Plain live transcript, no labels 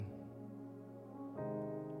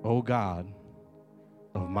O God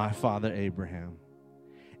of my father Abraham,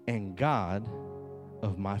 and God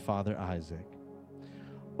of my father Isaac.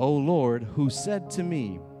 O Lord, who said to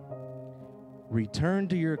me, return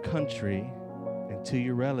to your country and to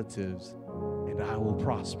your relatives, and I will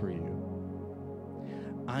prosper you.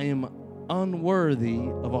 I am unworthy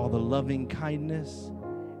of all the loving kindness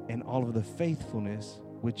and all of the faithfulness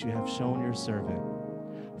which you have shown your servant.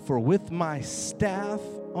 For with my staff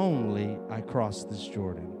only I crossed this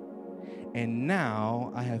Jordan, and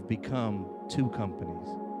now I have become two companies.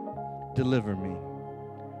 Deliver me,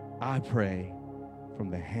 I pray, from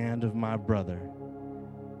the hand of my brother,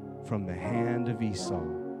 from the hand of Esau,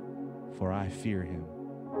 for I fear him,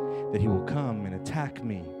 that he will come and attack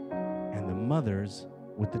me and the mothers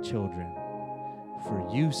with the children. For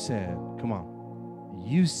you said, come on,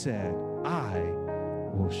 you said, I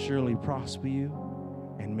will surely prosper you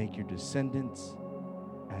and make your descendants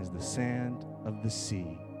as the sand of the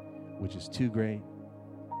sea, which is too great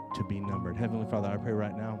to be numbered. Heavenly Father, I pray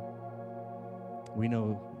right now, we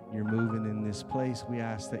know you're moving in this place. We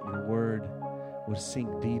ask that your word would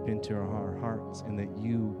sink deep into our hearts and that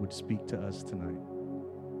you would speak to us tonight.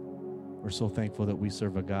 We're so thankful that we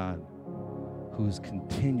serve a God who's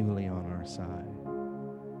continually on our side,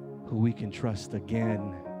 who we can trust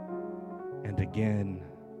again and again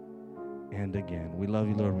and again. We love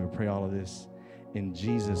you, Lord, and we pray all of this in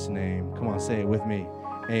Jesus' name. Come on, say it with me.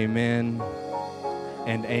 Amen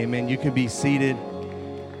and amen. You can be seated.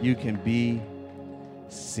 You can be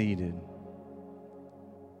seated.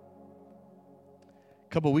 A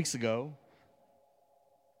couple weeks ago,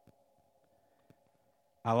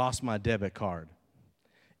 I lost my debit card.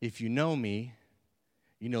 If you know me,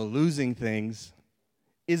 you know losing things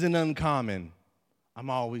isn't uncommon. I'm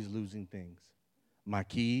always losing things. My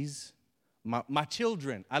keys, my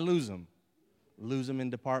children, I lose them. Lose them in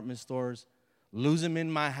department stores, lose them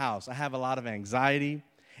in my house. I have a lot of anxiety,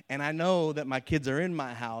 and I know that my kids are in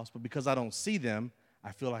my house, but because I don't see them,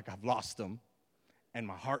 I feel like I've lost them, and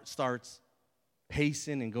my heart starts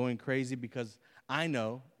pacing and going crazy because I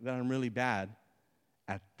know that I'm really bad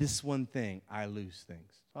at this one thing. I lose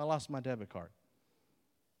things. So I lost my debit card.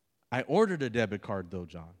 I ordered a debit card, though,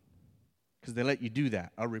 John, because they let you do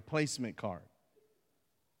that, a replacement card.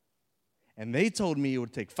 And they told me it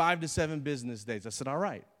would take 5 to 7 business days. I said, all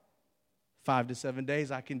right, 5 to 7 days,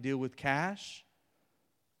 I can deal with cash.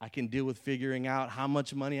 I can deal with figuring out how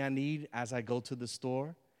much money I need as I go to the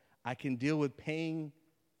store. I can deal with paying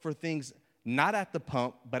for things not at the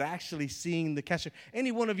pump, but actually seeing the cashier.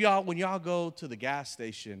 Any one of y'all, when y'all go to the gas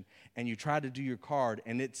station and you try to do your card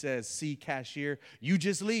and it says see cashier, you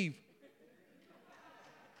just leave.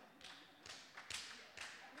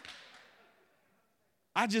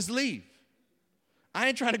 I just leave. I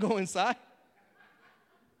ain't trying to go inside.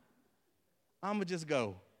 I'm going to just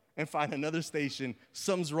go and find another station.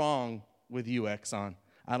 Something's wrong with you, Exxon.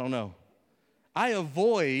 I don't know. I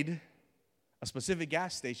avoid a specific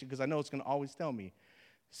gas station because I know it's going to always tell me,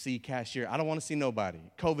 see cashier. I don't want to see nobody.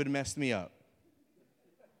 COVID messed me up.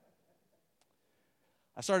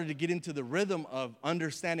 I started to get into the rhythm of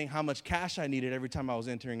understanding how much cash I needed every time I was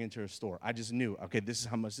entering into a store. I just knew, okay, this is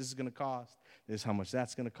how much this is going to cost. This is how much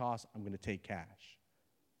that's going to cost. I'm going to take cash.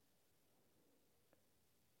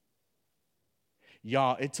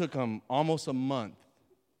 Y'all, it took them almost a month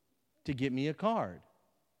to get me a card.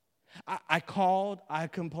 I called, I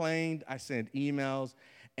complained, I sent emails,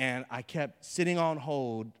 and I kept sitting on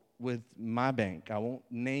hold with my bank. I won't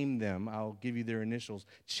name them. I'll give you their initials.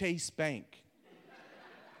 Chase Bank.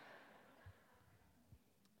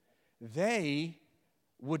 They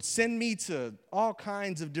would send me to all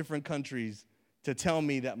kinds of different countries to tell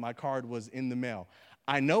me that my card was in the mail.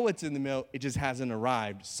 I know it's in the mail, it just hasn't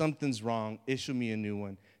arrived. Something's wrong, issue me a new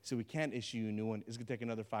one. So we can't issue you a new one. It's going to take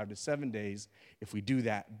another 5 to 7 days if we do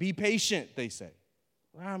that. Be patient, they say.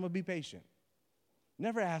 Well, I'm going to be patient.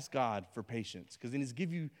 Never ask God for patience because then He's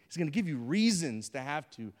going to give you reasons to have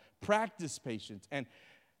to practice patience. And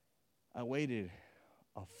I waited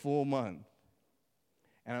a full month.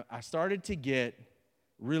 And I started to get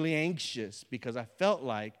really anxious because I felt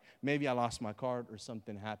like maybe I lost my card or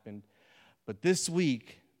something happened. But this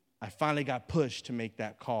week, I finally got pushed to make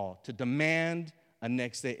that call, to demand a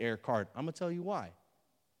next day air card. I'm going to tell you why.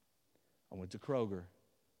 I went to Kroger.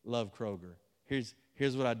 Love Kroger. Here's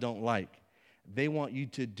what I don't like. They want you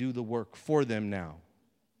to do the work for them now.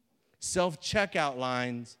 Self-checkout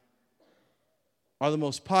lines are the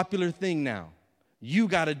most popular thing now. You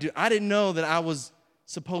got to do. I didn't know that I was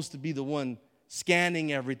supposed to be the one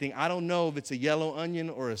scanning everything. I don't know if it's a yellow onion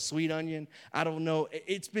or a sweet onion. I don't know.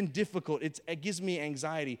 It's been difficult. It gives me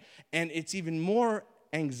anxiety. And it's even more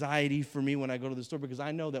anxiety for me when I go to the store because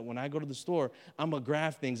I know that when I go to the store, I'm going to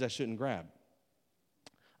grab things I shouldn't grab.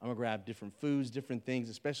 I'm going to grab different foods, different things,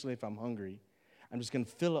 especially if I'm hungry. I'm just going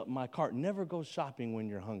to fill up my cart. Never go shopping when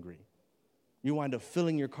you're hungry. You wind up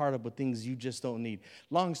filling your cart up with things you just don't need.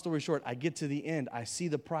 Long story short, I get to the end. I see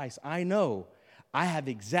the price. I know I have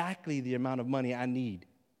exactly the amount of money I need.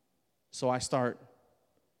 So I start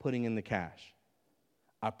putting in the cash.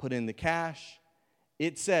 I put in the cash.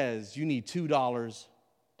 It says you need $2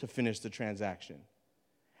 to finish the transaction.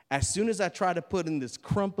 As soon as I try to put in this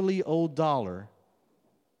crumply old dollar,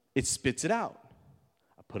 it spits it out.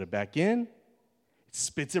 I put it back in. It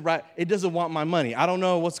spits it right. It doesn't want my money. I don't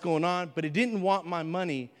know what's going on, but it didn't want my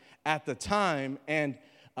money at the time, and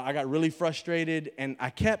I got really frustrated, and I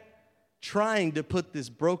kept trying to put this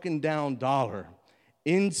broken down dollar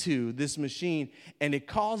into this machine, and it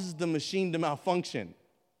causes the machine to malfunction.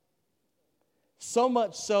 So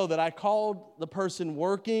much so that I called the person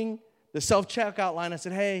working the self-checkout line. I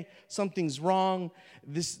said, hey, something's wrong.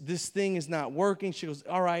 This thing is not working. She goes,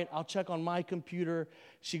 all right, I'll check on my computer.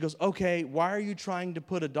 She goes, okay, why are you trying to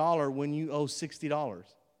put $1 when you owe $60?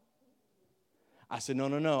 I said,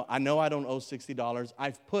 no. I know I don't owe $60.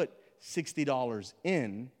 I've put $60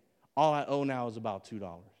 in. All I owe now is about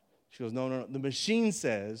 $2. She goes, no. The machine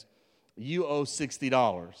says you owe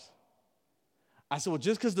 $60. I said, well,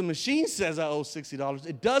 just because the machine says I owe $60,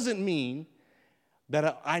 it doesn't mean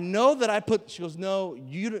that I know that I put. She goes, no,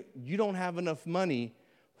 you don't have enough money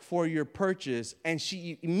for your purchase. And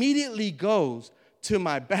she immediately goes to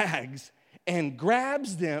my bags and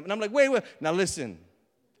grabs them. And I'm like, wait. Now listen,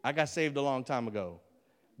 I got saved a long time ago.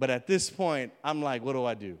 But at this point, I'm like,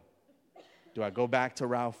 what do? Do I go back to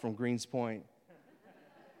Ralph from Greens Point?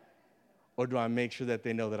 Or do I make sure that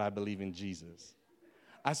they know that I believe in Jesus?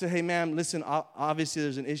 I said, hey, ma'am, listen, obviously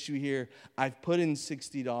there's an issue here. I've put in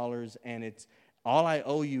 $60, and it's all I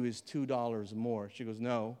owe you is $2 more. She goes,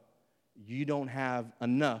 no, you don't have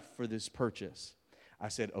enough for this purchase. I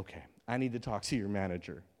said, okay, I need to talk to your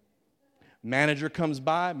manager. Manager comes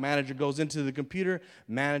by. Manager goes into the computer.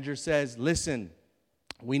 Manager says, listen,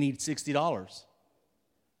 we need $60.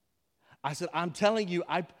 I said, I'm telling you,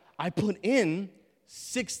 I put in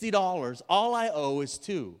 $60. All I owe is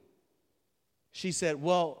 $2. She said,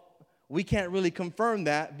 well, we can't really confirm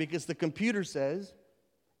that because the computer says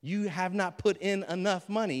you have not put in enough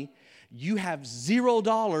money. You have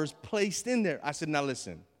 $0 placed in there. I said, now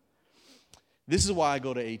listen, this is why I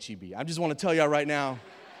go to HEB. I just want to tell y'all right now,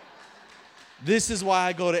 this is why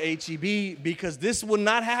I go to HEB, because this would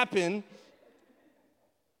not happen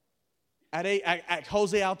at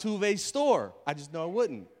Jose Altuve's store. I just know it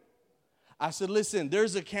wouldn't. I said, listen,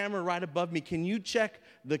 there's a camera right above me. Can you check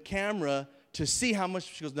the camera to see how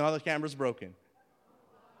much? She goes, no, the camera's broken.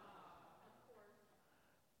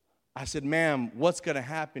 I said, ma'am, what's going to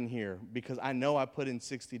happen here? Because I know I put in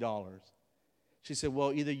 $60. She said,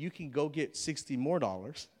 well, either you can go get $60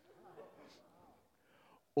 more,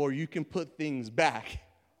 or you can put things back.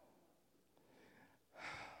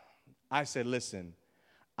 I said, listen,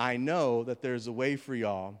 I know that there's a way for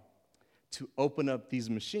y'all to open up these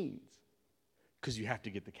machines because you have to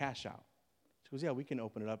get the cash out. She goes, yeah, we can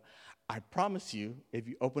open it up. I promise you, if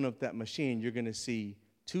you open up that machine, you're going to see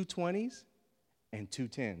 2 20s and 2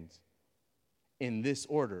 10s in this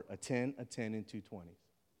order, a 10, and 2 20s.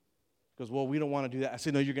 She goes, well, we don't want to do that. I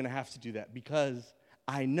said, no, you're going to have to do that because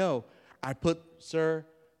I know. Sir,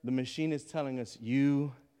 the machine is telling us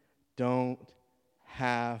you don't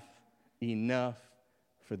have enough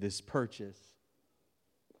for this purchase.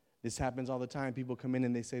 This happens all the time. People come in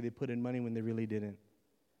and they say they put in money when they really didn't.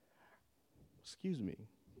 Excuse me.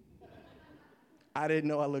 I didn't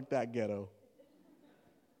know I looked that ghetto.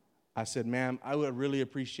 I said, ma'am, I would really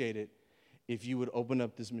appreciate it if you would open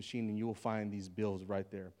up this machine and you will find these bills right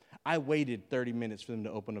there. I waited 30 minutes for them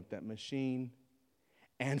to open up that machine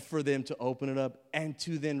and for them to open it up and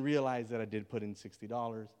to then realize that I did put in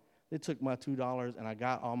 $60. They took my $2 and I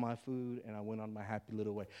got all my food and I went on my happy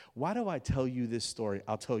little way. Why do I tell you this story?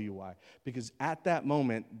 I'll tell you why. Because at that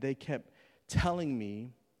moment, they kept telling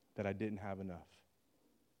me that I didn't have enough.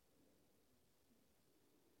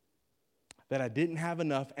 That I didn't have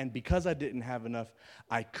enough, and because I didn't have enough,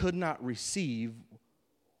 I could not receive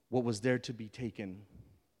what was there to be taken.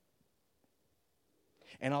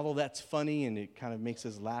 And although that's funny and it kind of makes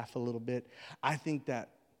us laugh a little bit, I think that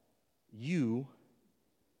you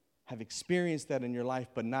have experienced that in your life,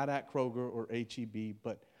 but not at Kroger or HEB,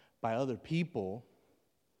 but by other people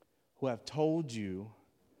who have told you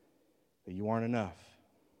that you aren't enough,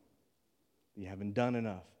 that you haven't done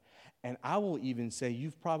enough. And I will even say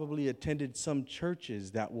you've probably attended some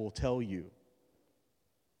churches that will tell you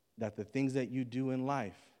that the things that you do in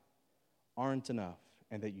life aren't enough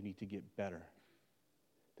and that you need to get better,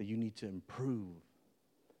 that you need to improve,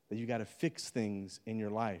 that you got to fix things in your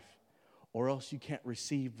life, or else you can't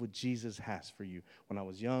receive what Jesus has for you. When I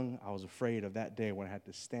was young, I was afraid of that day when I had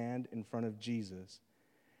to stand in front of Jesus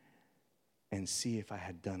and see if I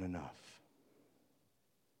had done enough.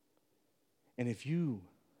 And if you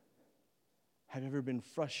have ever been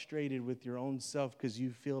frustrated with your own self because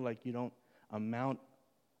you feel like you don't amount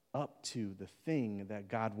up to the thing that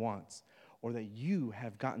God wants, or that you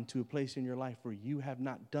have gotten to a place in your life where you have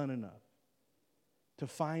not done enough to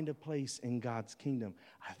find a place in God's kingdom,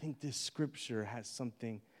 I think this scripture has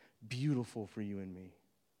something beautiful for you and me.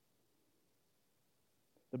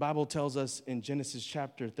 The Bible tells us in Genesis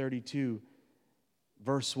chapter 32,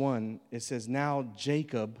 verse 1, it says, "Now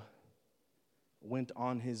Jacob went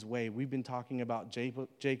on his way." We've been talking about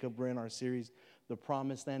Jacob. We're in our series, The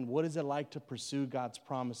Promised Land. What is it like to pursue God's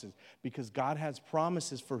promises? Because God has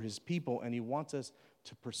promises for his people, and he wants us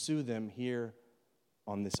to pursue them here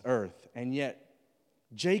on this earth. And yet,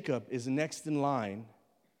 Jacob is next in line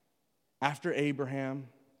after Abraham,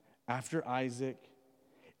 after Isaac.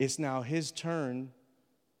 It's now his turn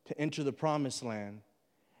to enter the Promised Land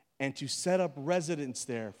and to set up residence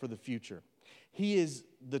there for the future. He is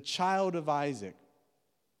the child of Isaac.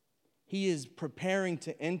 He is preparing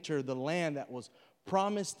to enter the land that was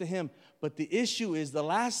promised to him. But the issue is, the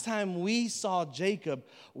last time we saw Jacob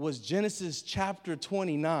was Genesis chapter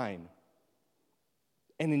 29.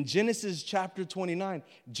 And in Genesis chapter 29,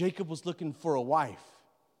 Jacob was looking for a wife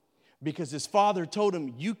because his father told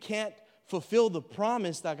him, you can't fulfill the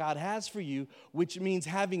promise that God has for you, which means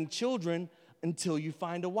having children, until you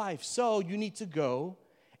find a wife. So you need to go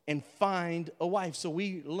and find a wife. So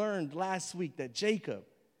we learned last week that Jacob,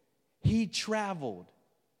 he traveled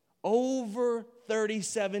over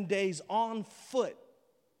 37 days on foot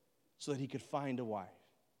so that he could find a wife.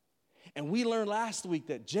 And we learned last week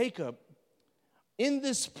that Jacob, in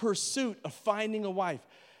this pursuit of finding a wife,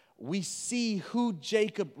 we see who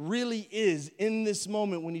Jacob really is in this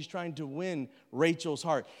moment when he's trying to win Rachel's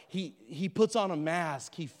heart. He puts on a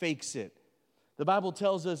mask, he fakes it. The Bible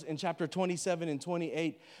tells us in chapter 27 and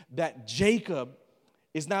 28 that Jacob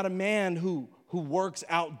is not a man who works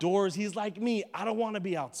outdoors. He's like me. I don't want to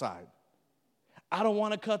be outside. I don't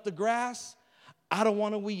want to cut the grass. I don't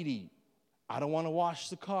want to weed eat. I don't want to wash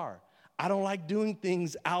the car. I don't like doing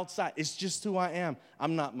things outside. It's just who I am.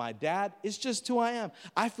 I'm not my dad. It's just who I am.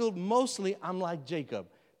 I feel mostly I'm like Jacob.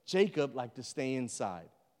 Jacob liked to stay inside.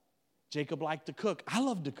 Jacob liked to cook. I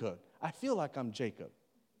love to cook. I feel like I'm Jacob.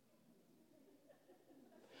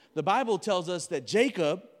 The Bible tells us that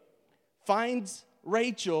Jacob finds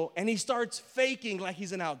Rachel and he starts faking like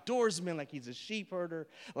he's an outdoorsman, like he's a sheep herder,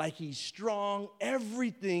 like he's strong,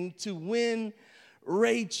 everything to win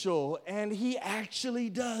Rachel. And he actually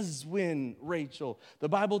does win Rachel. The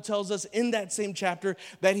Bible tells us in that same chapter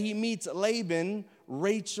that he meets Laban,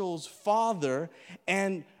 Rachel's father,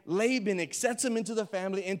 and Laban accepts him into the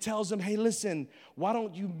family and tells him, hey, listen, why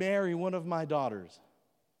don't you marry one of my daughters?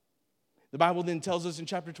 The Bible then tells us in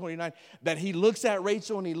chapter 29 that he looks at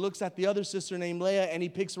Rachel and he looks at the other sister named Leah and he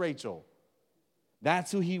picks Rachel.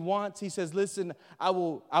 That's who he wants. He says, listen, I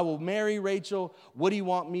will marry Rachel. What do you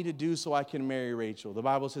want me to do so I can marry Rachel? The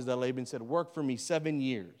Bible says that Laban said, work for me 7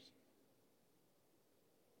 years.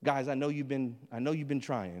 Guys, I know you've been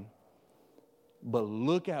trying, but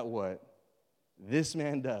look at what this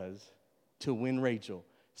man does to win Rachel.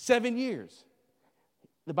 7 years.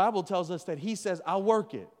 The Bible tells us that he says, I'll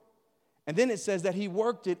work it. And then it says that he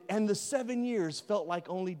worked it, and the 7 years felt like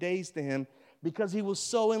only days to him because he was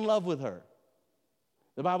so in love with her.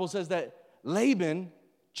 The Bible says that Laban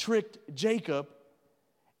tricked Jacob,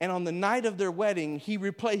 and on the night of their wedding, he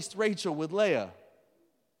replaced Rachel with Leah.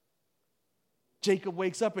 Jacob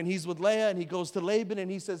wakes up and he's with Leah and he goes to Laban and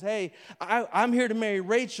he says, hey, I'm here to marry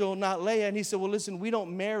Rachel, not Leah. And he said, well, listen, we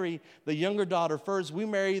don't marry the younger daughter first. We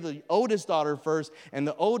marry the oldest daughter first, and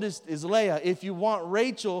the oldest is Leah. If you want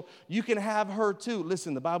Rachel, you can have her too.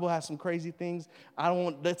 Listen, the Bible has some crazy things.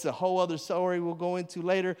 That's a whole other story we'll go into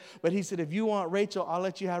later. But he said, if you want Rachel, I'll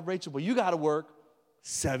let you have Rachel. But you got to work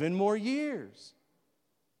 7 more years.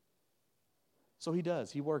 So he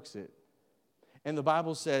does. He works it. And the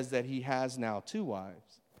Bible says that he has now 2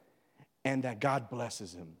 wives and that God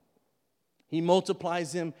blesses him. He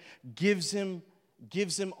multiplies him, gives him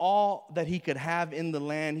all that he could have in the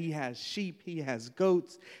land. He has sheep, he has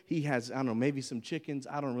goats, he has, I don't know, maybe some chickens.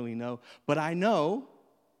 I don't really know. But I know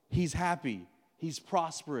he's happy. He's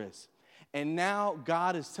prosperous. And now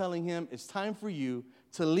God is telling him it's time for you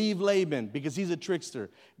to leave Laban because he's a trickster.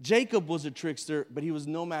 Jacob was a trickster, but he was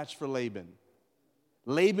no match for Laban.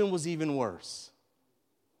 Laban was even worse.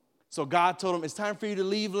 So God told him, it's time for you to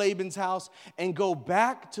leave Laban's house and go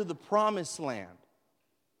back to the promised land.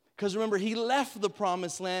 Because remember, he left the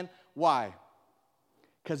promised land. Why?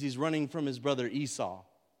 Because he's running from his brother Esau.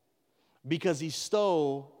 Because he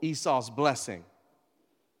stole Esau's blessing.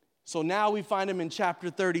 So now we find him in chapter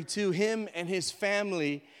 32, him and his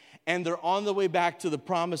family, and they're on the way back to the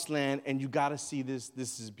promised land, and you got to see this.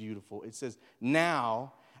 This is beautiful. It says,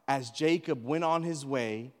 now, as Jacob went on his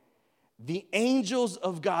way, the angels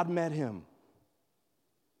of God met him.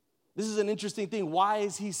 This is an interesting thing. Why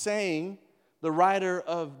is he saying, the writer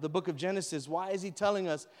of the book of Genesis, why is he telling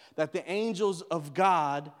us that the angels of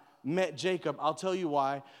God met Jacob? I'll tell you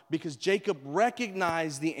why. Because Jacob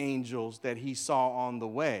recognized the angels that he saw on the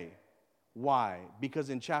way. Why?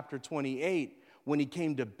 Because in chapter 28, when he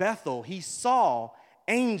came to Bethel, he saw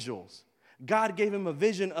angels. God gave him a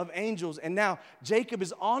vision of angels. And now Jacob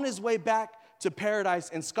is on his way back to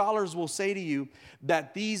paradise. And scholars will say to you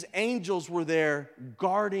that these angels were there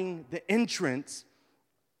guarding the entrance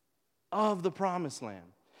of the promised land.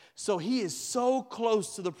 So he is so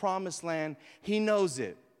close to the promised land, he knows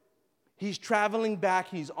it. He's traveling back.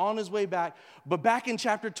 He's on his way back. But back in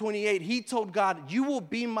chapter 28, he told God, you will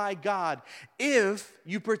be my God if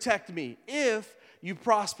you protect me, if you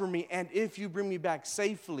prosper me, and if you bring me back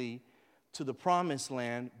safely to the promised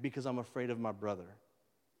land, because I'm afraid of my brother.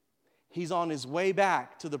 He's on his way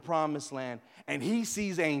back to the promised land, and he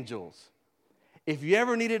sees angels. If you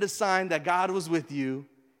ever needed a sign that God was with you,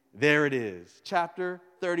 there it is. Chapter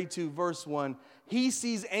 32, verse 1. He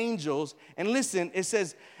sees angels, and listen, it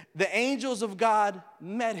says, the angels of God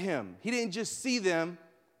met him. He didn't just see them,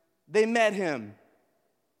 they met him.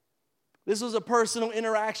 This was a personal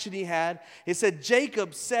interaction he had. It said,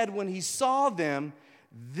 Jacob said when he saw them,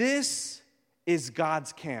 this is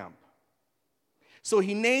God's camp. So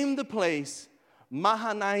he named the place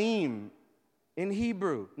Mahanaim in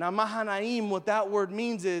Hebrew. Now, Mahanaim, what that word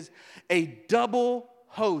means is a double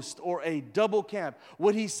host or a double camp.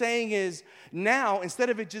 What he's saying is now, instead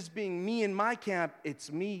of it just being me and my camp,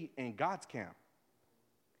 it's me and God's camp.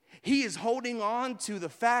 He is holding on to the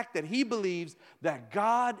fact that he believes that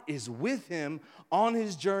God is with him on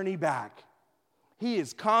his journey back. He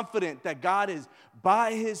is confident that God is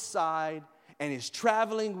by his side and is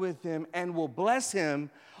traveling with him and will bless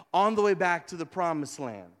him on the way back to the promised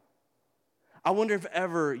land. I wonder if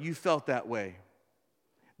ever you felt that way.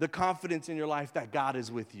 The confidence in your life that God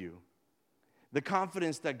is with you. The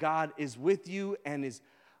confidence that God is with you and is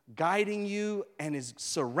guiding you and is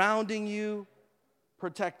surrounding you,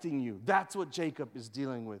 protecting you. That's what Jacob is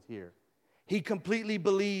dealing with here. He completely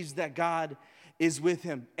believes that God is with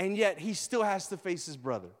him, and yet he still has to face his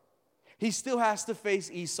brother. He still has to face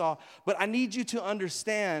Esau. But I need you to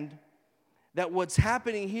understand that what's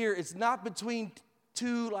happening here is not between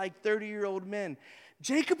two 30-year-old men.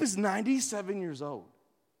 Jacob is 97 years old.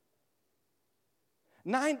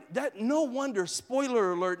 No wonder,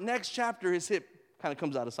 spoiler alert, next chapter his hip kind of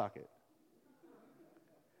comes out of socket.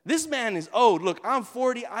 This man is old. Look, I'm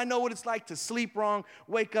 40. I know what it's like to sleep wrong,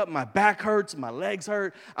 wake up, my back hurts, my legs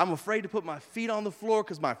hurt. I'm afraid to put my feet on the floor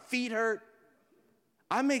because my feet hurt.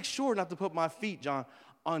 I make sure not to put my feet, John,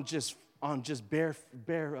 on just bare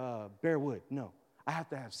wood. No, I have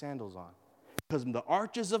to have sandals on because the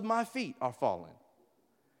arches of my feet are falling.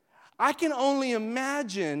 I can only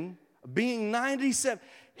imagine being 97.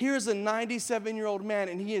 Here's a 97-year-old man,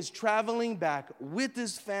 and he is traveling back with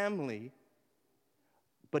his family,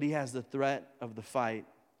 but he has the threat of the fight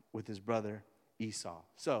with his brother Esau.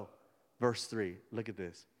 So, verse 3, look at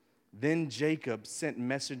this. Then Jacob sent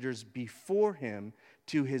messengers before him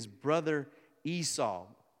to his brother Esau.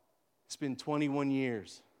 It's been 21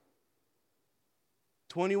 years.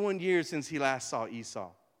 21 years since he last saw Esau.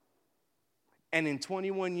 And in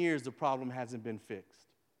 21 years, the problem hasn't been fixed.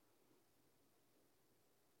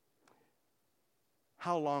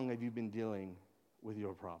 How long have you been dealing with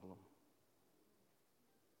your problem?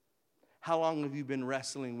 How long have you been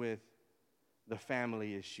wrestling with the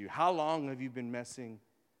family issue? How long have you been messing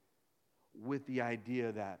with the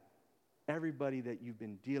idea that everybody that you've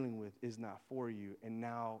been dealing with is not for you, and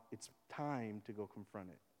now it's time to go confront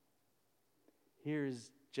it? Here's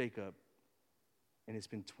Jacob, and it's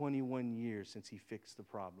been 21 years since he fixed the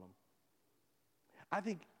problem. I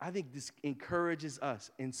think this encourages us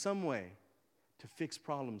in some way to fix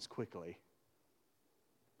problems quickly,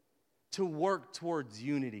 to work towards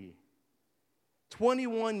unity.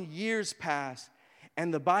 21 years pass,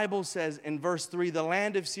 and the Bible says in verse 3, the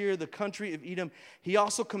land of Seir, the country of Edom, he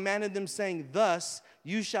also commanded them, saying, thus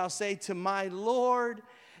you shall say to my lord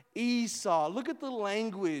Esau. Look at the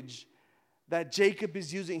language that Jacob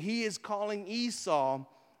is using. He is calling Esau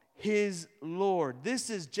his Lord. This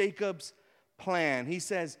is Jacob's plan. He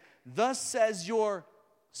says, thus says your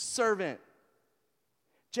servant.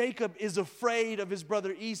 Jacob is afraid of his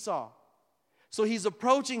brother Esau. So he's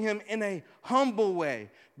approaching him in a humble way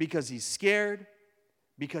because he's scared,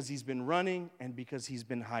 because he's been running, and because he's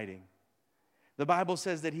been hiding. The Bible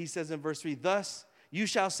says that he says in verse 3, thus you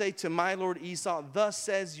shall say to my lord Esau, thus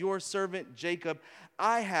says your servant Jacob,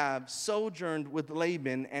 I have sojourned with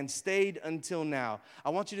Laban and stayed until now. I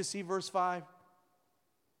want you to see verse 5.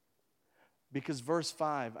 Because verse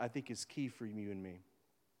 5, I think, is key for you and me.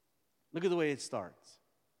 Look at the way it starts.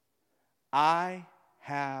 I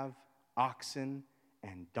have oxen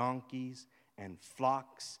and donkeys and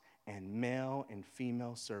flocks and male and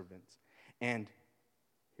female servants. And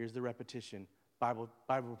here's the repetition. Bible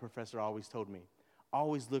professor always told me,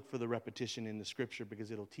 always look for the repetition in the scripture because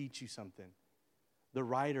it'll teach you something. The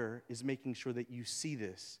writer is making sure that you see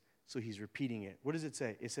this, so he's repeating it. What does it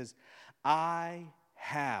say? It says, I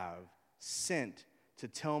have sent to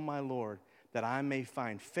tell my Lord that I may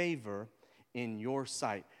find favor in your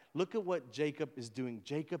sight. Look at what Jacob is doing.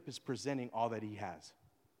 Jacob is presenting all that he has.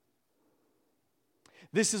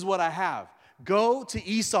 This is what I have. Go to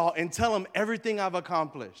Esau and tell him everything I've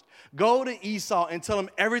accomplished. Go to Esau and tell him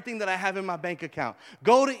everything that I have in my bank account.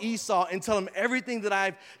 Go to Esau and tell him everything that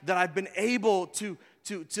I've been able to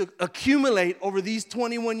accumulate over these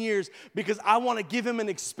 21 years, because I want to give him an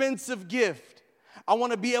expensive gift. I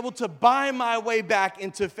want to be able to buy my way back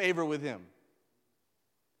into favor with him.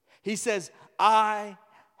 He says, I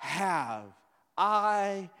have.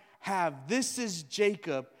 This is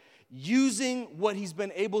Jacob using what he's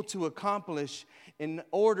been able to accomplish in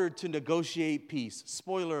order to negotiate peace.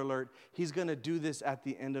 Spoiler alert, he's going to do this at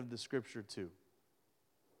the end of the scripture too.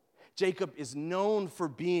 Jacob is known for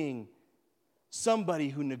being somebody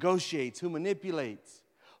who negotiates, who manipulates,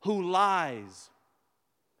 who lies.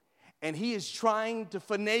 And he is trying to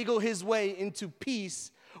finagle his way into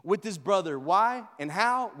peace with his brother. Why and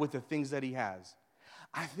how? With the things that he has.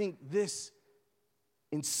 I think this,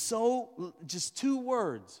 in just 2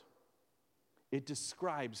 words, it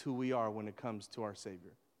describes who we are when it comes to our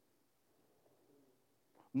Savior.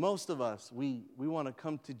 Most of us, we want to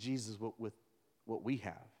come to Jesus with what we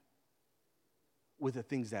have, with the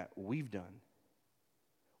things that we've done,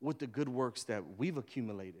 with the good works that we've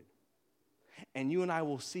accumulated. And you and I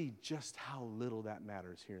will see just how little that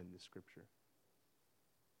matters here in this scripture.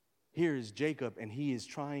 Here is Jacob, and he is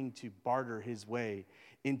trying to barter his way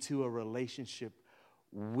into a relationship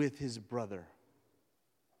with his brother.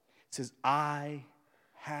 It says, I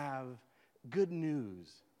have good news.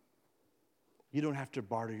 You don't have to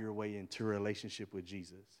barter your way into a relationship with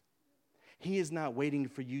Jesus. He is not waiting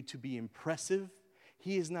for you to be impressive.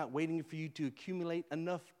 He is not waiting for you to accumulate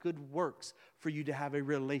enough good works for you to have a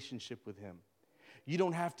relationship with him. You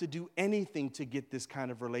don't have to do anything to get this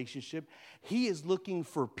kind of relationship. He is looking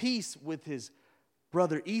for peace with his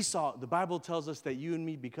brother Esau. The Bible tells us that you and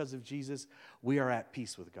me, because of Jesus, we are at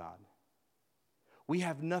peace with God. We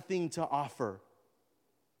have nothing to offer.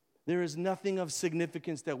 There is nothing of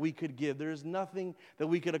significance that we could give. There is nothing that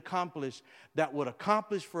we could accomplish that would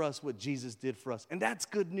accomplish for us what Jesus did for us. And that's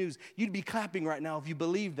good news. You'd be clapping right now if you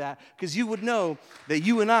believe that, because you would know that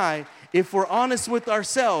you and I, if we're honest with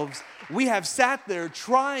ourselves, we have sat there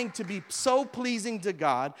trying to be so pleasing to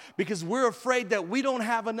God because we're afraid that we don't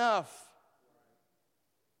have enough.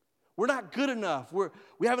 We're not good enough.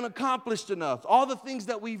 We haven't accomplished enough. All the things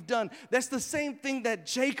that we've done. That's the same thing that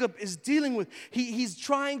Jacob is dealing with. He's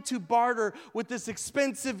trying to barter with this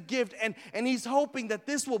expensive gift, and he's hoping that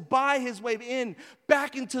this will buy his way in,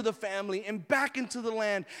 back into the family and back into the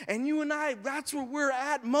land. And you and I, that's where we're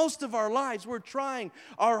at most of our lives. We're trying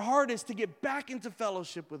our hardest to get back into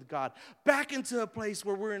fellowship with God, back into a place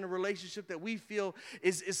where we're in a relationship that we feel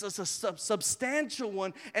is a substantial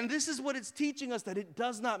one. And this is what it's teaching us, that it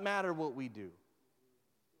does not matter what we do.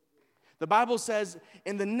 The Bible says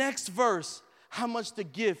in the next verse how much the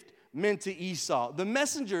gift meant to Esau. The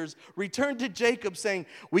messengers returned to Jacob saying,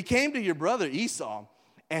 we came to your brother Esau,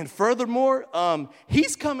 and furthermore,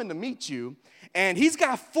 he's coming to meet you, and he's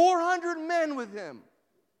got 400 men with him.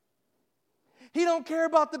 He don't care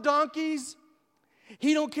about the donkeys.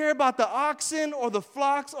 He don't care about the oxen or the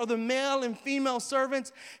flocks or the male and female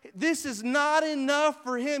servants. This is not enough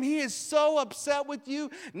for him. He is so upset with you.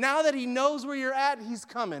 Now that he knows where you're at, he's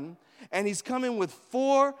coming. And he's coming with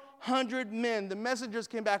 400 men. The messengers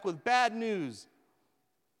came back with bad news.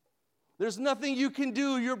 There's nothing you can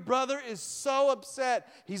do. Your brother is so upset.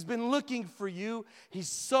 He's been looking for you. He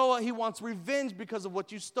wants revenge because of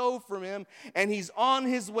what you stole from him. And he's on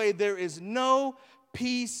his way. There is no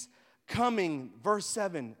peace coming, verse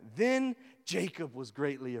 7, then Jacob was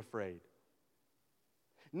greatly afraid.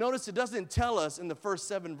 Notice it doesn't tell us in the first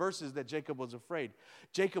 7 verses that Jacob was afraid.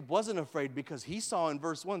 Jacob wasn't afraid because he saw in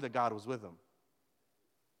verse 1 that God was with him.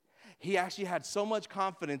 He actually had so much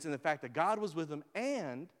confidence in the fact that God was with him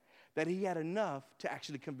and that he had enough to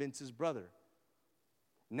actually convince his brother.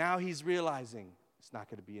 Now he's realizing it's not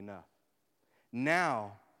going to be enough.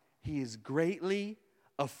 Now he is greatly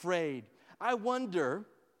afraid. I wonder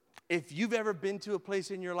if you've ever been to a place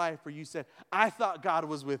in your life where you said, I thought God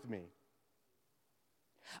was with me.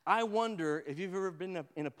 I wonder if you've ever been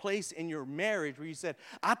in a place in your marriage where you said,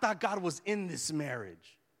 I thought God was in this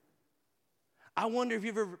marriage. I wonder if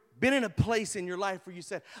you've ever been in a place in your life where you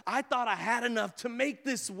said, I thought I had enough to make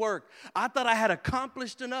this work. I thought I had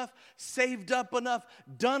accomplished enough, saved up enough,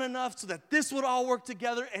 done enough so that this would all work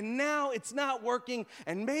together, and now it's not working,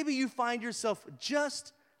 and maybe you find yourself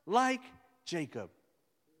just like Jacob,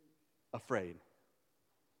 afraid.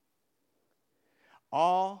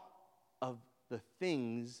 All of the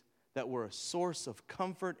things that were a source of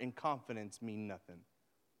comfort and confidence mean nothing.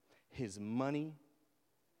 His money,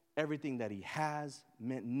 everything that he has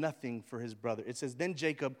meant nothing for his brother. It says, then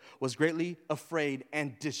Jacob was greatly afraid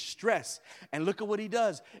and distressed. And look at what he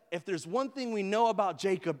does. If there's one thing we know about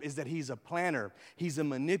Jacob is that he's a planner. He's a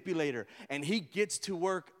manipulator. And he gets to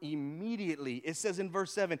work immediately. It says in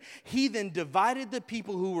verse 7, he then divided the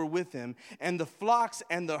people who were with him and the flocks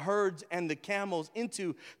and the herds and the camels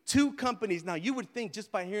into 2 companies. Now, you would think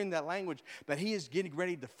just by hearing that language that he is getting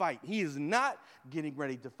ready to fight. He is not getting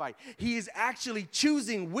ready to fight. He is actually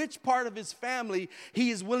choosing which part of his family he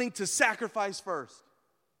is willing to sacrifice first.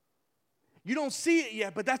 You don't see it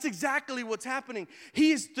yet, but that's exactly what's happening.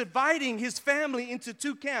 He is dividing his family into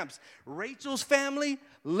 2 camps. Rachel's family,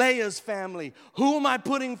 Leah's family. Who am I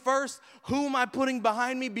putting first? Who am I putting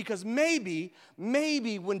behind me? Because maybe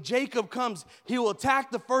when Jacob comes, he will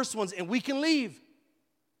attack the first ones and we can leave.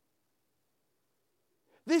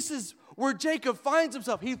 This is where Jacob finds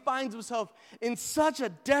himself. He finds himself in such a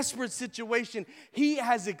desperate situation. He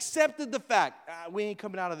has accepted the fact, we ain't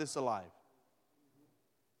coming out of this alive.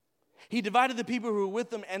 He divided the people who were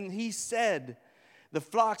with him, and he said, the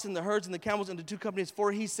flocks and the herds and the camels into 2 companies.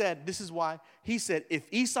 For he said, this is why, he said, if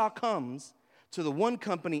Esau comes to the one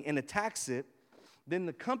company and attacks it, then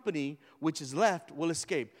the company which is left will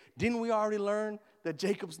escape. Didn't we already learn that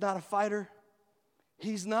Jacob's not a fighter?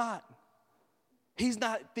 He's not. He's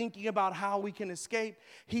not thinking about how we can escape.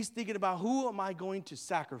 He's thinking about who am I going to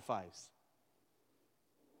sacrifice?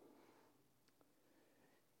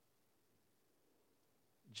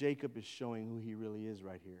 Jacob is showing who he really is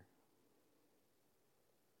right here.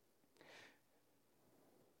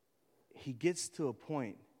 He gets to a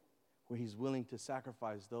point where he's willing to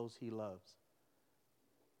sacrifice those he loves.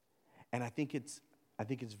 And I think it's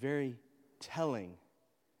very telling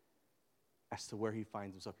as to where he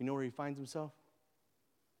finds himself. You know where he finds himself?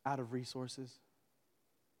 Out of resources.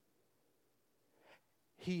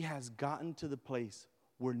 He has gotten to the place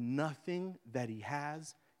where nothing that he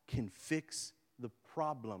has can fix the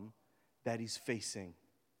problem that he's facing.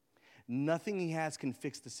 Nothing he has can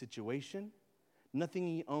fix the situation. Nothing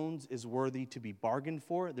he owns is worthy to be bargained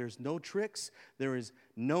for. There's no tricks. There is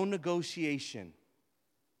no negotiation.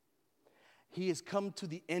 He has come to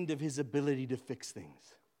the end of his ability to fix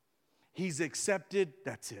things. He's accepted,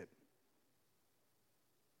 that's it.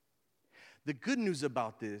 The good news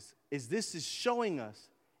about this is showing us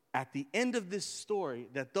at the end of this story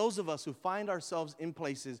that those of us who find ourselves in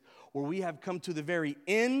places where we have come to the very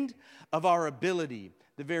end of our ability,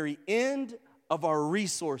 the very end of our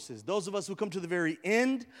resources, those of us who come to the very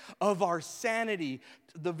end of our sanity,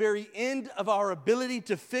 the very end of our ability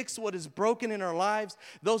to fix what is broken in our lives,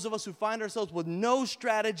 those of us who find ourselves with no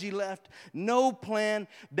strategy left, no plan,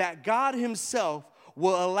 that God himself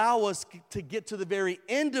will allow us to get to the very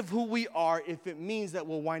end of who we are if it means that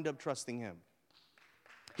we'll wind up trusting him.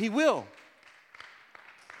 He will.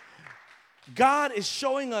 God is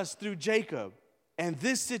showing us through Jacob and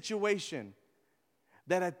this situation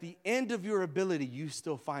that at the end of your ability, you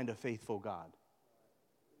still find a faithful God.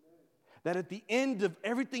 That at the end of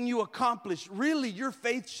everything you accomplish, really your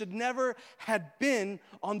faith should never have been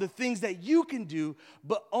on the things that you can do,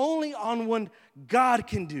 but only on what God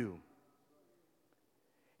can do.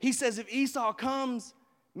 He says if Esau comes,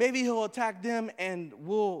 maybe he'll attack them and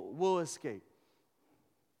we'll escape.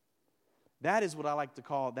 That is what I like to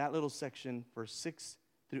call that little section, verse 6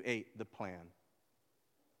 through 8, the plan.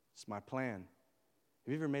 It's my plan.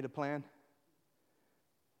 Have you ever made a plan?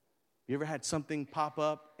 You ever had something pop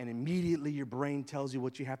up and immediately your brain tells you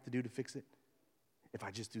what you have to do to fix it? If I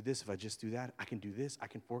just do this, if I just do that, I can do this, I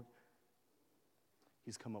can fork.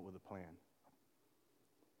 He's come up with a plan.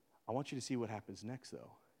 I want you to see what happens next,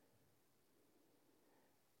 though.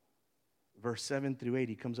 Verse 7 through 8,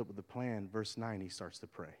 he comes up with a plan. Verse 9, he starts to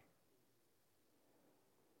pray.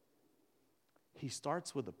 He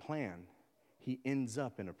starts with a plan. He ends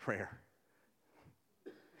up in a prayer.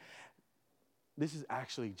 This is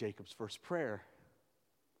actually Jacob's first prayer.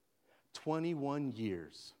 21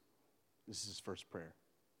 years. This is his first prayer.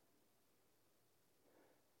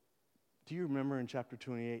 Do you remember in chapter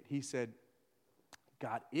 28, he said,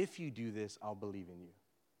 God, if you do this, I'll believe in you.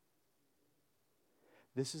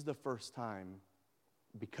 This is the first time,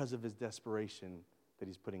 because of his desperation, that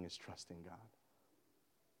he's putting his trust in God.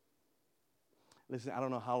 Listen, I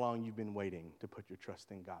don't know how long you've been waiting to put your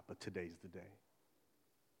trust in God, but today's the day.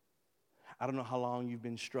 I don't know how long you've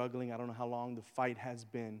been struggling. I don't know how long the fight has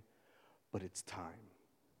been, but it's time.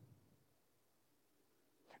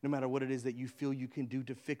 No matter what it is that you feel you can do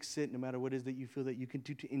to fix it, no matter what it is that you feel that you can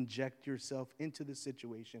do to inject yourself into the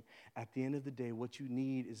situation, at the end of the day, what you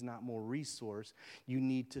need is not more resource. You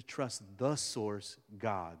need to trust the source,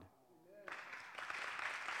 God.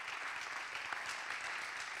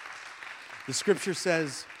 The scripture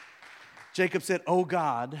says, Jacob said, "Oh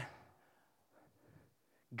God,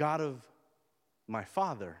 God of my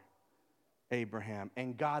father Abraham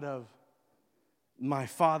and God of my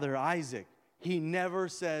father Isaac." He never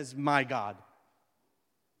says, "my God."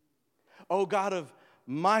 "Oh God of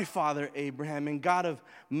my father Abraham and God of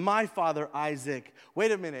my father Isaac."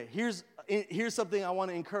 Wait a minute. Here's something I want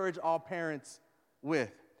to encourage all parents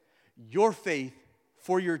with. Your faith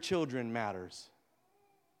for your children matters.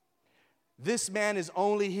 This man is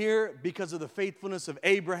only here because of the faithfulness of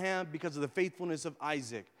Abraham, because of the faithfulness of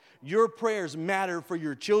Isaac. Your prayers matter for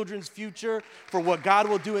your children's future, for what God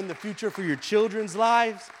will do in the future for your children's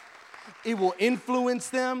lives. It will influence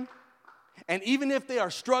them. And even if they are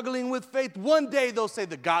struggling with faith, one day they'll say,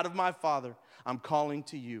 "The God of my father, I'm calling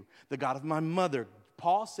to you. The God of my mother."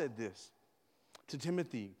 Paul said this to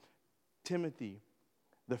Timothy. "Timothy,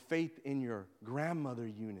 the faith in your grandmother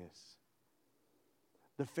Eunice,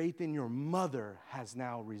 the faith in your mother has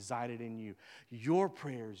now resided in you." Your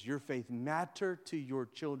prayers, your faith matter to your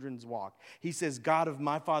children's walk. He says, "God of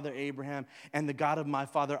my father Abraham and the God of my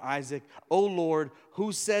father Isaac, O Lord,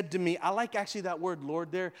 who said to me," I like actually that word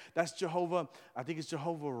Lord there. That's Jehovah, I think it's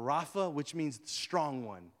Jehovah Rapha, which means strong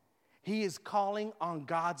one. He is calling on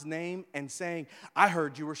God's name and saying, "I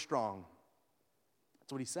heard you were strong."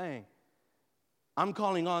 That's what he's saying. I'm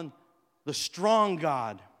calling on the strong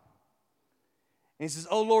God. And he says,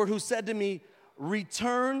 "Oh Lord, who said to me,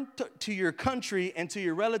 return to your country and to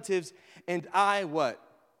your relatives, and I," what?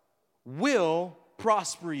 "Will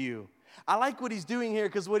prosper you." I like what he's doing here,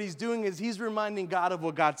 because what he's doing is he's reminding God of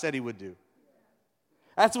what God said he would do.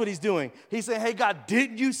 That's what he's doing. He's saying, "Hey God,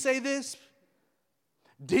 didn't you say this?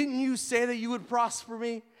 Didn't you say that you would prosper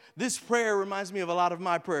me?" This prayer reminds me of a lot of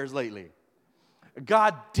my prayers lately.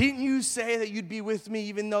 "God, didn't you say that you'd be with me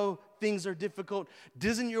even though things are difficult?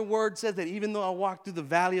 Doesn't your word say that even though I walk through the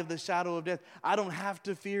valley of the shadow of death, I don't have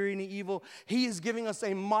to fear any evil?" He is giving us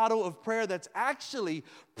a model of prayer that's actually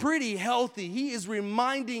pretty healthy. He is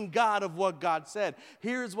reminding God of what God said.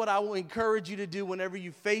 Here's what I will encourage you to do whenever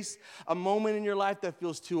you face a moment in your life that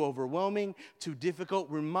feels too overwhelming, too difficult.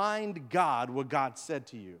 Remind God what God said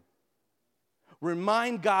to you.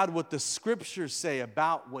 Remind God what the scriptures say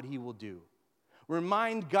about what he will do.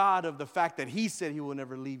 Remind God of the fact that he said he will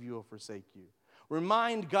never leave you or forsake you.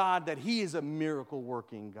 Remind God that he is a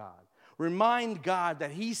miracle-working God. Remind God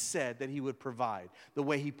that he said that he would provide the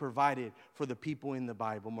way he provided for the people in the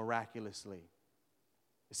Bible miraculously.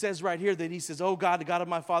 It says right here that he says, "Oh God, the God of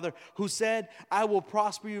my father, who said, I will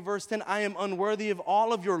prosper you." Verse 10, "I am unworthy of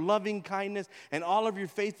all of your loving kindness and all of your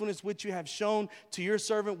faithfulness which you have shown to your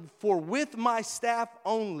servant. For with my staff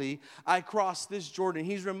only I crossed this Jordan."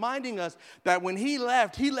 He's reminding us that when he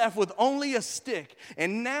left with only a stick.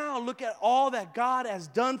 And now look at all that God has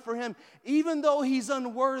done for him, even though he's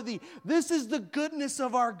unworthy. This is the goodness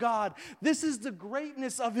of our God. This is the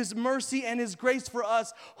greatness of his mercy and his grace for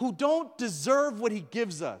us who don't deserve what he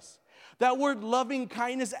gives us. That word loving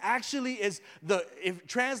kindness actually is if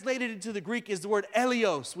translated into the Greek, is the word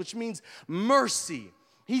eleos, which means mercy.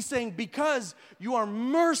 He's saying, because you are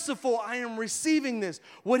merciful, I am receiving this.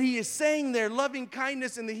 What he is saying there, loving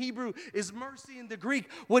kindness in the Hebrew is mercy in the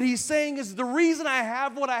Greek. What he's saying is the reason I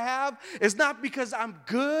have what I have is not because I'm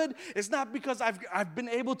good. It's not because I've been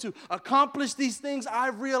able to accomplish these things.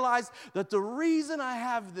 I've realized that the reason I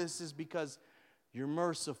have this is because you're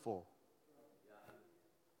merciful.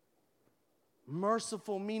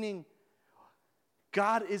 Merciful meaning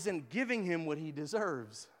God isn't giving him what he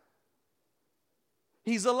deserves.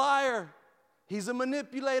 He's a liar. He's a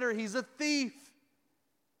manipulator. He's a thief.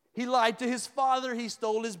 He lied to his father. He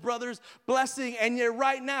stole his brother's blessing. And yet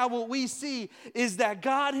right now what we see is that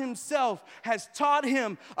God himself has taught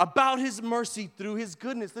him about his mercy through his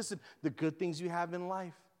goodness. Listen, the good things you have in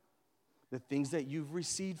life, the things that you've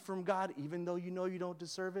received from God, even though you know you don't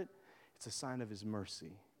deserve it, it's a sign of his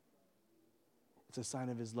mercy. It's a sign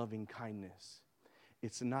of his loving kindness.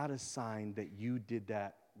 It's not a sign that you did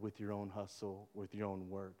that with your own hustle, with your own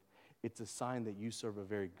work. It's a sign that you serve a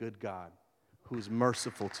very good God who is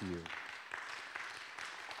merciful to you.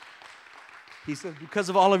 He says, because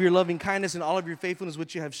of all of your loving kindness and all of your faithfulness,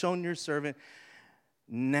 which you have shown your servant,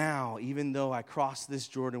 now, even though I crossed this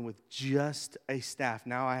Jordan with just a staff,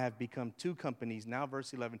 now I have become two companies. Now,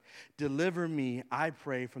 verse 11, deliver me, I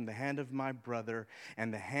pray, from the hand of my brother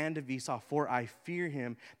and the hand of Esau, for I fear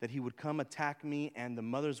him that he would come attack me and the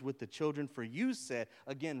mothers with the children. For you said,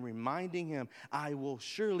 again, reminding him, I will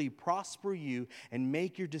surely prosper you and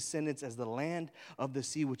make your descendants as the land of the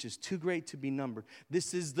sea, which is too great to be numbered.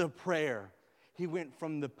 This is the prayer. He went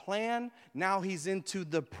from the plan, now he's into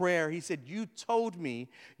the prayer. He said, you told me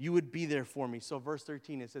you would be there for me. So verse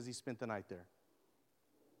 13, it says he spent the night there.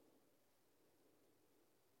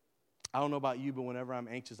 I don't know about you, but whenever I'm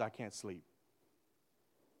anxious, I can't sleep.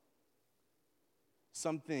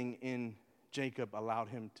 Something in Jacob allowed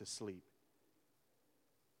him to sleep.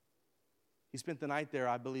 He spent the night there,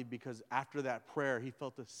 I believe, because after that prayer, he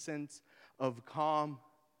felt a sense of calm,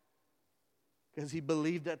 because he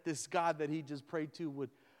believed that this God that he just prayed to would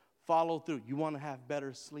follow through. You want to have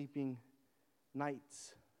better sleeping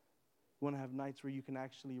nights. You want to have nights where you can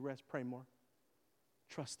actually rest. Pray more.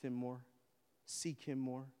 Trust him more. Seek him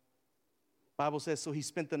more. Bible says, so he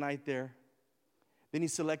spent the night there. Then he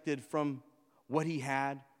selected from what he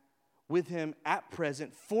had with him at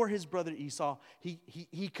present for his brother Esau.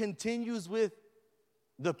 He continues with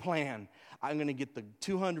the plan. I'm going to get the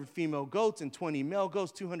 200 female goats and 20 male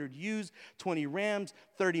goats, 200 ewes, 20 rams,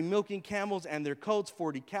 30 milking camels and their coats,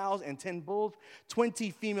 40 cows and 10 bulls, 20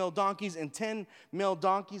 female donkeys and 10 male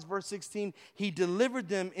donkeys. Verse 16, he delivered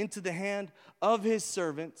them into the hand of his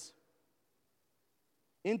servants.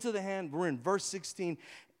 We're in verse 16,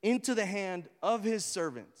 into the hand of his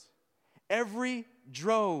servants. Every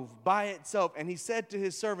drove by itself, and he said to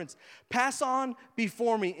his servants, pass on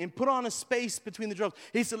before me and put on a space between the droves.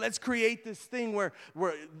 He said, let's create this thing where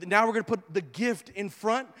now we're going to put the gift in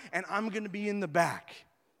front and I'm going to be in the back.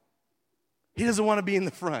 He doesn't want to be in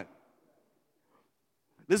the front.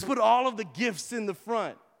 Let's put all of the gifts in the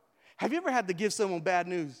front. Have you ever had to give someone bad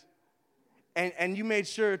news? And you made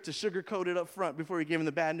sure to sugarcoat it up front before you gave them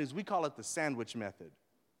the bad news? We call it the sandwich method.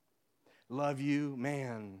 Love you,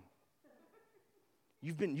 man.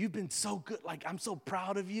 You've been so good. Like, I'm so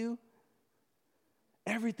proud of you.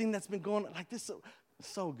 Everything that's been going on, like this,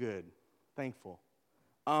 so good. Thankful.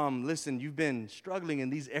 Listen, you've been struggling in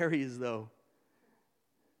these areas, though.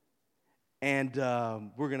 And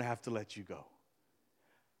we're going to have to let you go.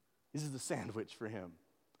 This is the sandwich for him.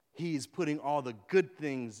 He's putting all the good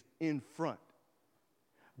things in front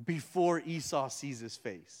before Esau sees his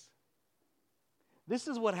face. This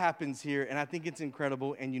is what happens here, and I think it's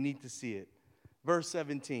incredible, and you need to see it. Verse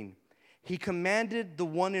 17, he commanded the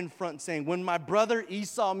one in front, saying, when my brother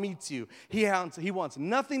Esau meets you, he wants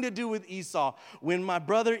nothing to do with Esau. When my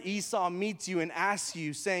brother Esau meets you and asks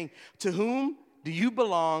you, saying, to whom do you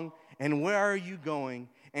belong, and where are you going?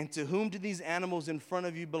 And to whom do these animals in front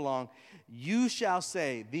of you belong? You shall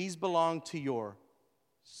say, these belong to your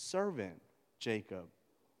servant, Jacob.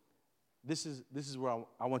 This is where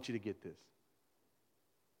I want you to get this.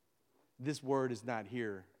 This word is not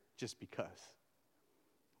here just because.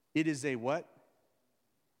 It is a what?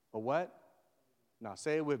 A what? Now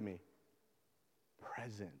say it with me.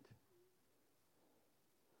 Present.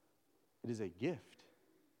 It is a gift.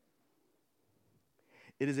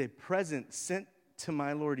 It is a present sent to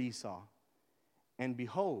my lord Esau. And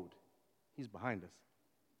behold, he's behind us.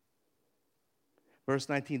 Verse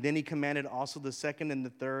 19, then he commanded also the second and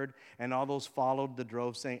the third, and all those followed the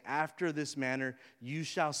drove, saying, after this manner you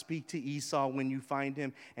shall speak to Esau when you find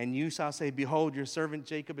him, and you shall say, behold, your servant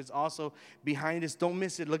Jacob is also behind us. Don't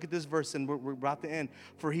miss it. Look at this verse, and we're about to end.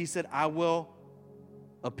 For he said, I will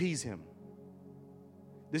appease him.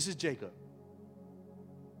 This is Jacob.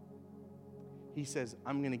 He says,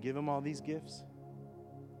 I'm going to give him all these gifts,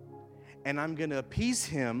 and I'm going to appease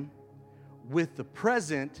him with the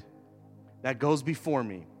present that goes before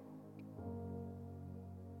me.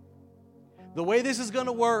 The way this is going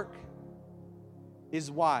to work is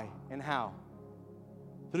why and how?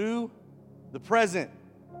 Through the present.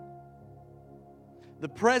 The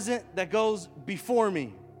present that goes before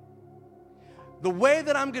me. The way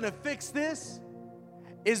that I'm going to fix this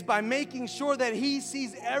is by making sure that he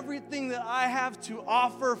sees everything that I have to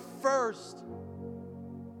offer first.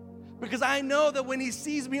 Because I know that when he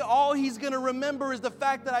sees me, all he's going to remember is the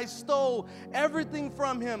fact that I stole everything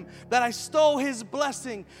from him, that I stole his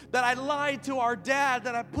blessing, that I lied to our dad,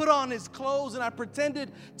 that I put on his clothes and I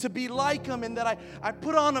pretended to be like him, and that I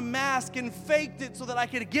put on a mask and faked it so that I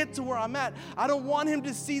could get to where I'm at. I don't want him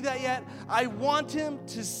to see that yet. I want him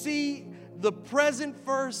to see the present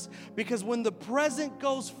first, because when the present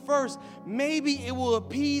goes first, maybe it will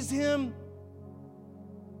appease him.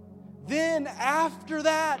 Then after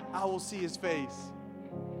that, I will see his face.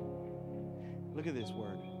 Look at this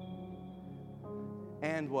word.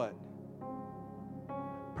 And what?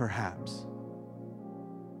 Perhaps.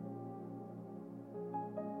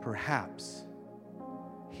 Perhaps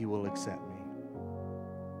he will accept me.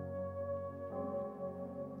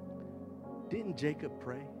 Didn't Jacob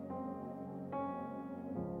pray?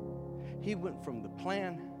 He went from the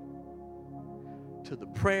plan to the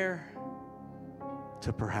prayer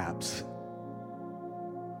to perhaps.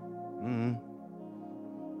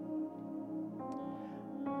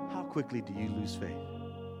 How quickly do you lose faith?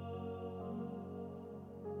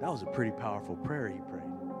 That was a pretty powerful prayer he prayed.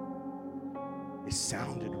 It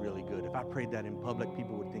sounded really good. If I prayed that in public,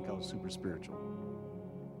 people would think I was super spiritual.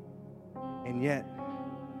 And yet,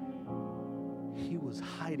 he was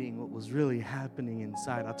hiding what was really happening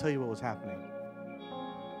inside. I'll tell you what was happening.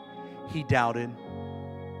 He doubted.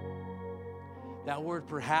 That word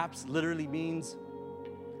perhaps literally means,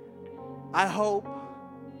 I hope,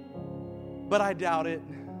 but I doubt it.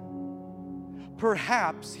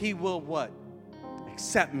 Perhaps he will what?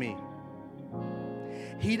 Accept me.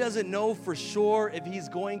 He doesn't know for sure if he's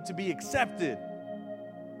going to be accepted.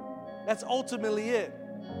 That's ultimately it.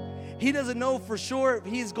 He doesn't know for sure if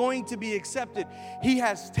he's going to be accepted. He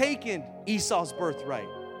has taken Esau's birthright.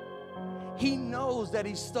 He knows that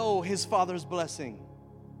he stole his father's blessing.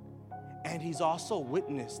 And he's also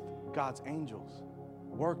witnessed God's angels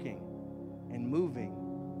working and moving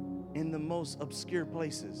in the most obscure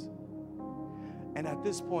places. And at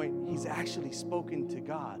this point, he's actually spoken to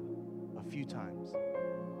God a few times.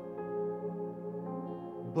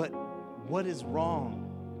 But what is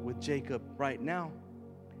wrong with Jacob right now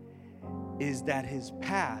is that his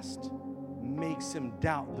past makes him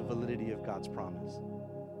doubt the validity of God's promise.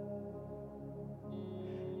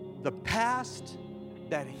 The past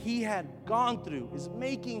that he had gone through is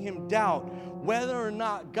making him doubt whether or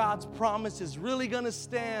not God's promise is really going to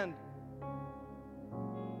stand.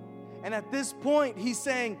 And at this point, he's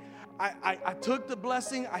saying, I took the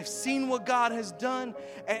blessing, I've seen what God has done,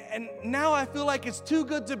 and now I feel like it's too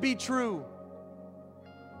good to be true.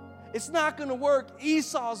 It's not going to work.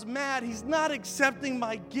 Esau's mad. He's not accepting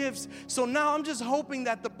my gifts. So now I'm just hoping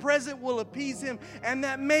that the present will appease him and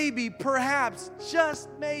that maybe, perhaps, just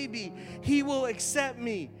maybe, he will accept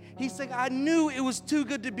me. He's saying, I knew it was too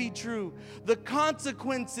good to be true. The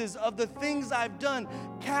consequences of the things I've done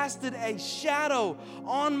casted a shadow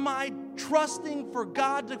on my trusting for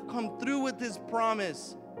God to come through with his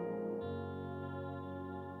promise.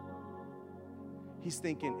 He's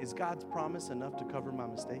thinking, is God's promise enough to cover my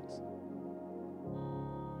mistakes?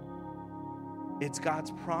 Is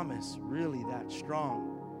God's promise really that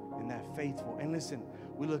strong and that faithful? And listen,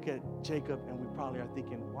 we look at Jacob and we probably are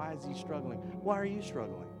thinking, why is he struggling? Why are you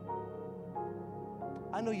struggling?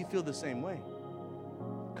 I know you feel the same way,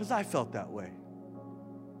 because I felt that way.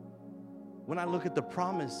 When I look at the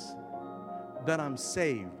promise that I'm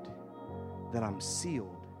saved, that I'm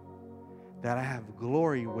sealed, that I have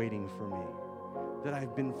glory waiting for me, that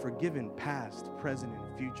I've been forgiven past, present,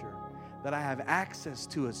 and future, that I have access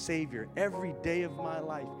to a Savior every day of my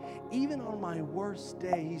life. Even on my worst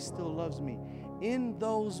day, he still loves me. In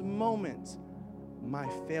those moments, my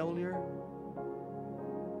failure,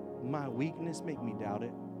 my weakness make me doubt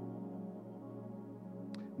it.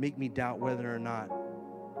 Make me doubt whether or not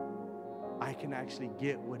I can actually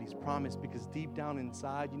get what he's promised, because deep down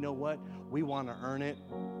inside, you know what? We want to earn it.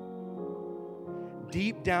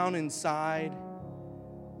 Deep down inside,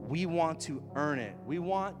 we want to earn it. We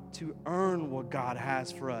want to earn what God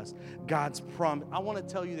has for us. God's promise. I want to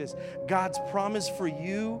tell you this. God's promise for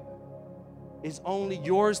you is only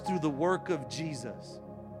yours through the work of Jesus.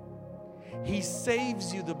 He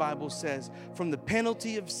saves you, the Bible says, from the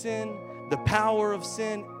penalty of sin, the power of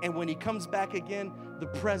sin, and when he comes back again, the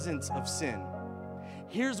presence of sin.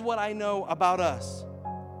 Here's what I know about us.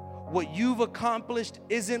 What you've accomplished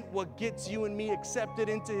isn't what gets you and me accepted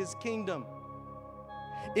into his kingdom.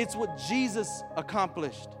 It's what Jesus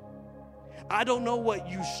accomplished. I don't know what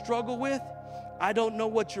you struggle with. I don't know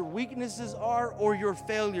what your weaknesses are or your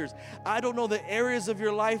failures. I don't know the areas of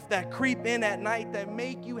your life that creep in at night that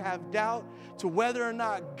make you have doubt to whether or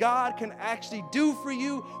not God can actually do for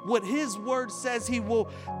you what His Word says He will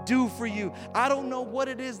do for you. I don't know what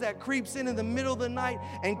it is that creeps in the middle of the night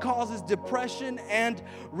and causes depression and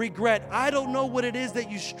regret. I don't know what it is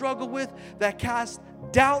that you struggle with that casts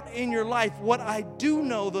doubt in your life. What I do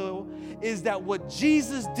know, though, is that what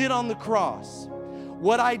Jesus did on the cross,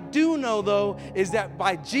 what I do know, though, is that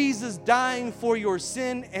by Jesus dying for your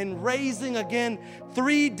sin and raising again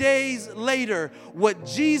 3 days later, what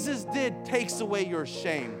Jesus did takes away your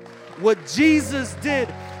shame. What Jesus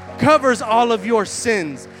did covers all of your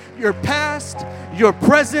sins, your past, your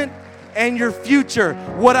present, and your future.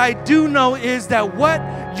 What I do know is that what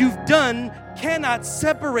you've done cannot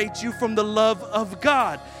separate you from the love of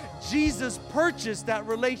God. Jesus purchased that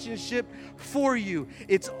relationship for you.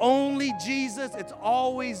 It's only Jesus. It's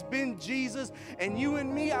always been Jesus. And you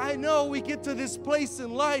and me, I know we get to this place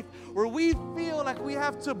in life where we feel like we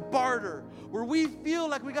have to barter, where we feel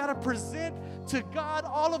like we got to present to God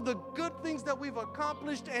all of the good things that we've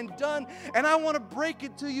accomplished and done. And I want to break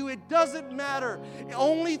it to you. It doesn't matter. The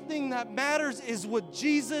only thing that matters is what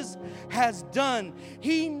Jesus has done.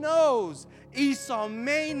 He knows Esau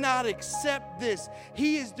may not accept this.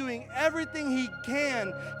 He is doing everything he can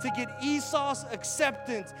to get Esau's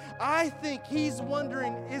acceptance. I think he's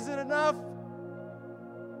wondering, is it enough?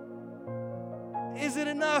 Is it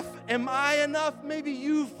enough? Am I enough? Maybe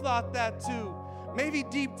you've thought that too. Maybe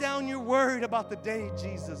deep down you're worried about the day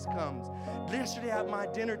Jesus comes. Yesterday at my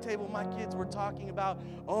dinner table, my kids were talking about,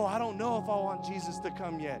 I don't know if I want Jesus to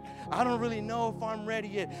come yet. I don't really know if I'm ready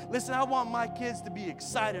yet. Listen, I want my kids to be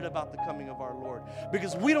excited about the coming of our Lord,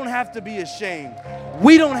 because we don't have to be ashamed.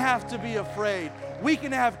 We don't have to be afraid. We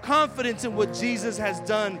can have confidence in what Jesus has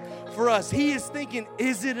done for us. He is thinking,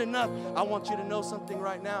 is it enough? I want you to know something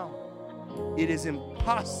right now. It is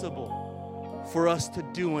impossible for us to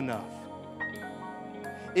do enough.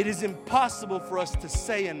 It is impossible for us to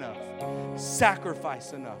say enough,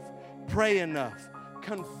 sacrifice enough, pray enough,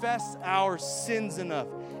 confess our sins enough,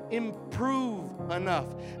 improve enough,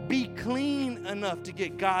 be clean enough to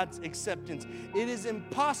get God's acceptance. It is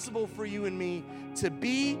impossible for you and me to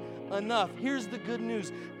be enough. Here's the good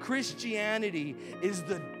news. Christianity is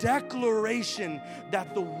the declaration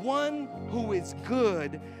that the one who is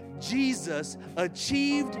good, Jesus,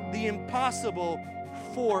 achieved the impossible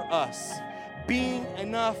for us, being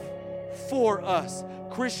enough for us.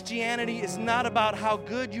 Christianity is not about how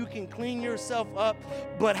good you can clean yourself up,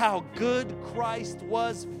 but how good Christ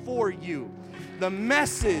was for you. The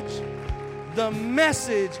message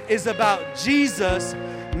is about Jesus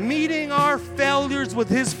meeting our failures with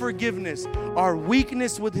His forgiveness, our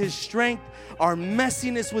weakness with His strength, our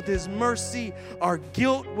messiness with His mercy, our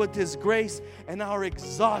guilt with His grace, and our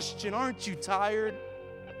exhaustion. Aren't you tired?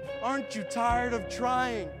 Aren't you tired of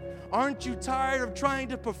trying? Aren't you tired of trying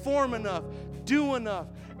to perform enough, do enough,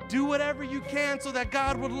 do whatever you can so that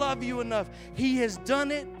God would love you enough? He has done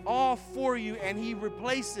it all for you, and He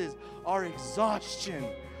replaces our exhaustion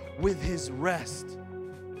with His rest.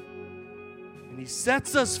 And He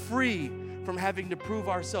sets us free from having to prove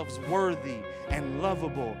ourselves worthy and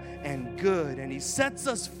lovable and good. And He sets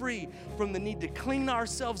us free from the need to clean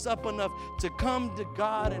ourselves up enough to come to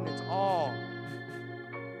God, and it's all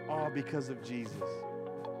because of Jesus.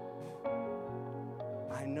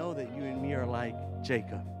 I know that you and me are like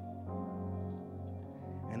Jacob.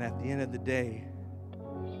 And at the end of the day,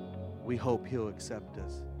 we hope He'll accept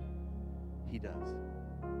us. He does.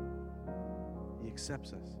 He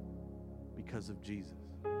accepts us because of Jesus.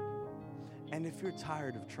 And if you're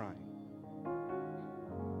tired of trying,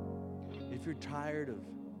 if you're tired of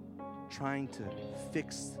trying to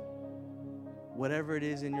fix whatever it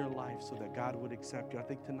is in your life so that God would accept you, I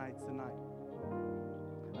think tonight's the night.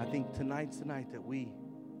 I think tonight's the night that we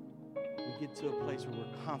get to a place where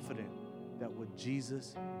we're confident that what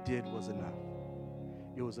Jesus did was enough.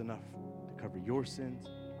 It was enough to cover your sins.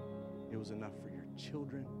 It was enough for your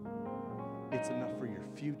children. It's enough for your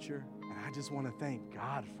future. And I just want to thank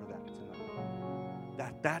God for that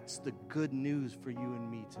tonight. That's the good news for you and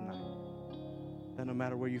me tonight. That no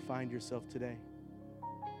matter where you find yourself today,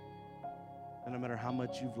 and no matter how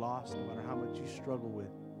much you've lost, no matter how much you struggle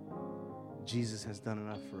with, Jesus has done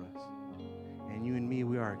enough for us. And you and me,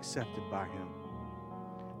 we are accepted by Him.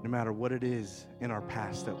 No matter what it is in our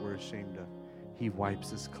past that we're ashamed of, He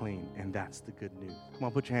wipes us clean, and that's the good news. Come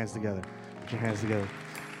on, put your hands together. Put your hands together.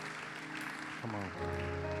 Come on.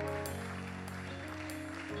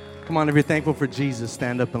 Come on, if you're thankful for Jesus,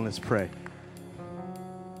 stand up and let's pray.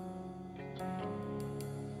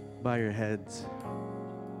 Bow your heads.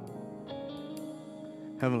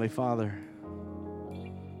 Heavenly Father,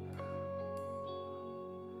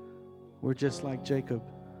 we're just like Jacob.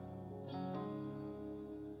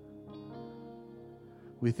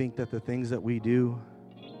 We think that the things that we do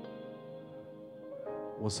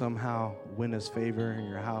will somehow win us favor in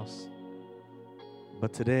your house.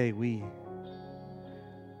 But today we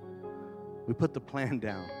put the plan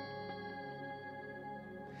down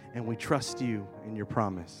and we trust you in your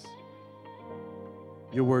promise.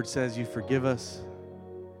 Your word says you forgive us.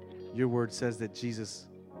 Your word says that Jesus'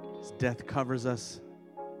 death covers us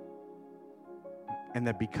and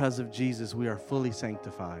that because of Jesus we are fully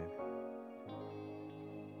sanctified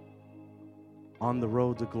on the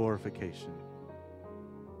road to glorification.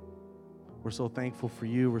 We're so thankful for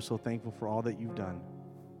you. We're so thankful for all that you've done.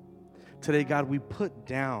 Today, God, we put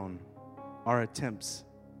down our attempts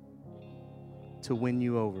to win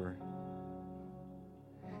you over,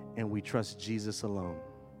 and we trust Jesus alone.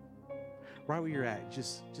 Right where you're at,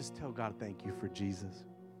 just tell God thank you for Jesus.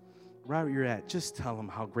 Right where you're at, just tell him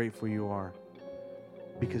how grateful you are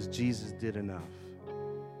because Jesus did enough,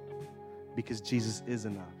 because Jesus is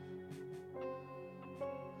enough.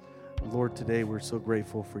 Lord, today we're so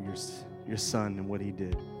grateful for your son and what he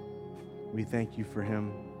did. We thank you for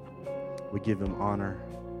him. We give him honor.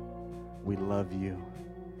 We love you.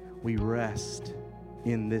 We rest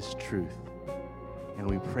in this truth. And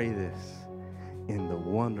we pray this in the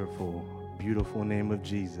wonderful, beautiful name of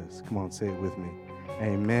Jesus. Come on, say it with me.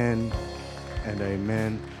 Amen and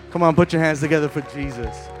amen. Come on, put your hands together for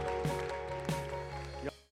Jesus.